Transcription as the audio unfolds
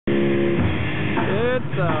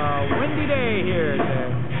day here today.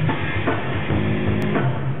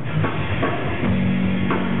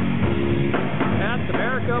 At the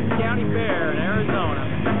Maricopa County Fair in Arizona.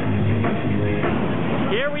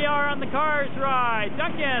 Here we are on the Cars ride.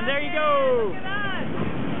 Duncan, there you go.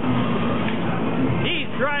 He's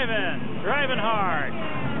driving hard.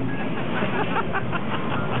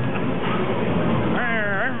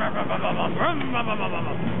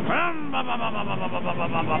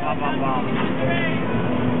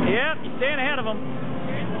 Yep, you're staying ahead of him.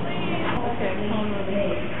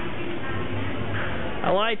 I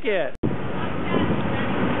like it.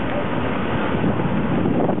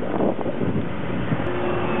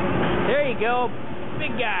 There you go,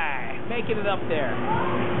 big guy, making it up there.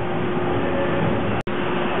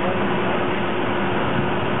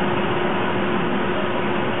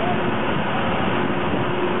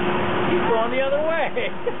 He's going the other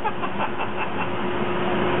way.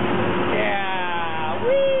 Yeah,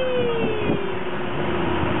 whee!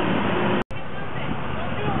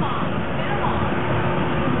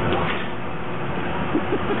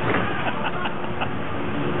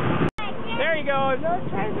 There you go. No,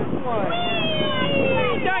 try this one.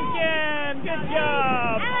 Duncan, good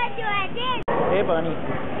job. Hey, bunny.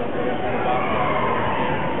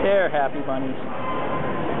 They're happy bunnies.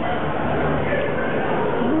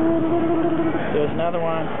 There's another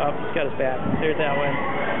one. Oh, he's got his back. There's that one.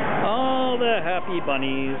 All the happy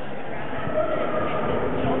bunnies.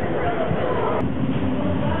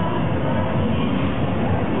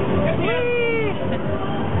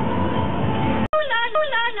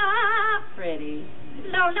 Pretty.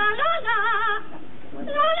 La la la la. La la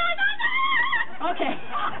la la. Okay.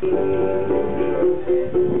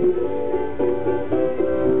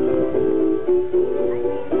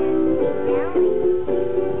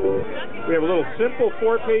 We have a little simple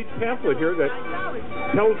 4-page pamphlet here that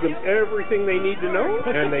tells them everything they need to know,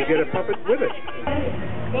 and they get a puppet with it.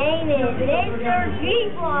 David, Mr.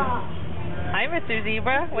 Zebra. Hi, Mr.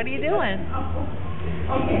 Zebra. What are you doing?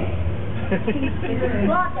 Okay. He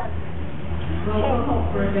wants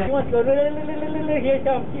to go. Here he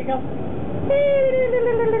comes. Here he comes.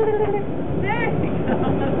 There he goes.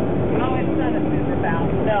 Oh, it's not a super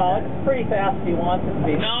bounce. No, it's pretty fast if he wants it to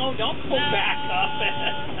be. No, don't pull back off it.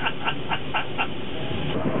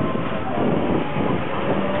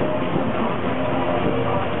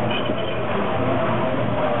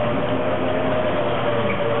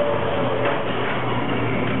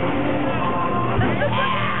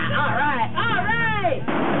 All right.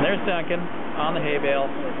 And there's Duncan on the hay bale,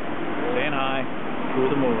 saying hi to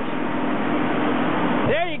the moose.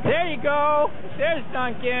 There you go. There's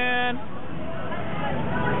Duncan.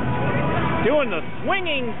 Doing the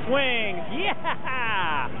swinging swings.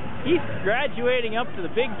 Yeah! He's graduating up to the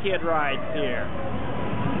big kid rides here.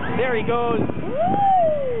 There he goes. Woo!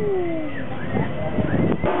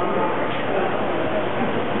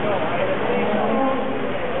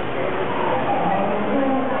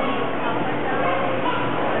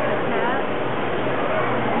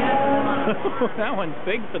 That one's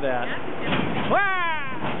big for that. Wow!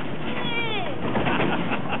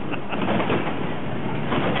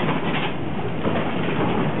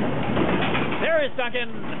 There is Duncan.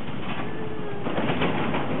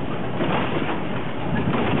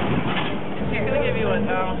 Here, let me give you one.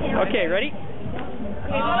 Okay, ready?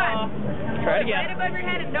 Okay, hold on. Try it again. Right above your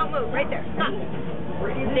head and don't move. Right there. Stop.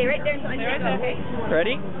 Stay right there until I say go. Okay.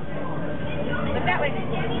 Ready? Look that way.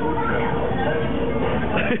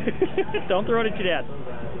 Don't throw it at your dad.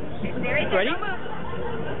 Okay, stay right there. Ready? Don't move.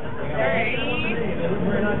 Ready?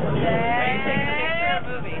 Set.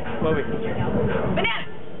 Movie. Banana.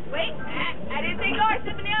 Wait. I didn't say go. I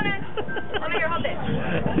said banana. Over here, hold this.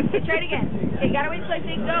 Okay, try it again. Okay, you gotta wait till I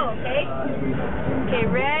say go, okay? Okay,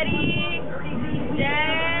 ready,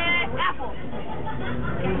 set, apple.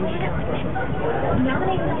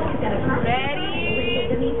 Ready,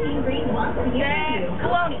 set,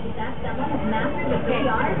 bologna. Okay,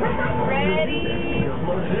 ready,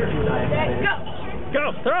 set, go. Go,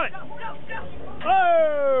 throw it. Go.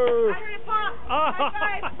 Oh! I heard it pop. Oh.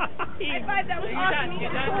 High five. That was awesome. You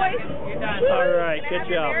got the toys. You're done. All right, good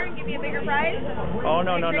job. Can I have your bear and give me a bigger prize? Oh,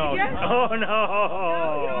 no. Can I trade you? Oh, no.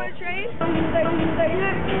 No, you don't want to trade?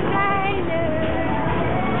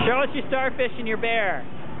 Show us your starfish and your bear.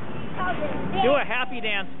 Do a happy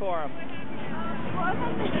dance for him.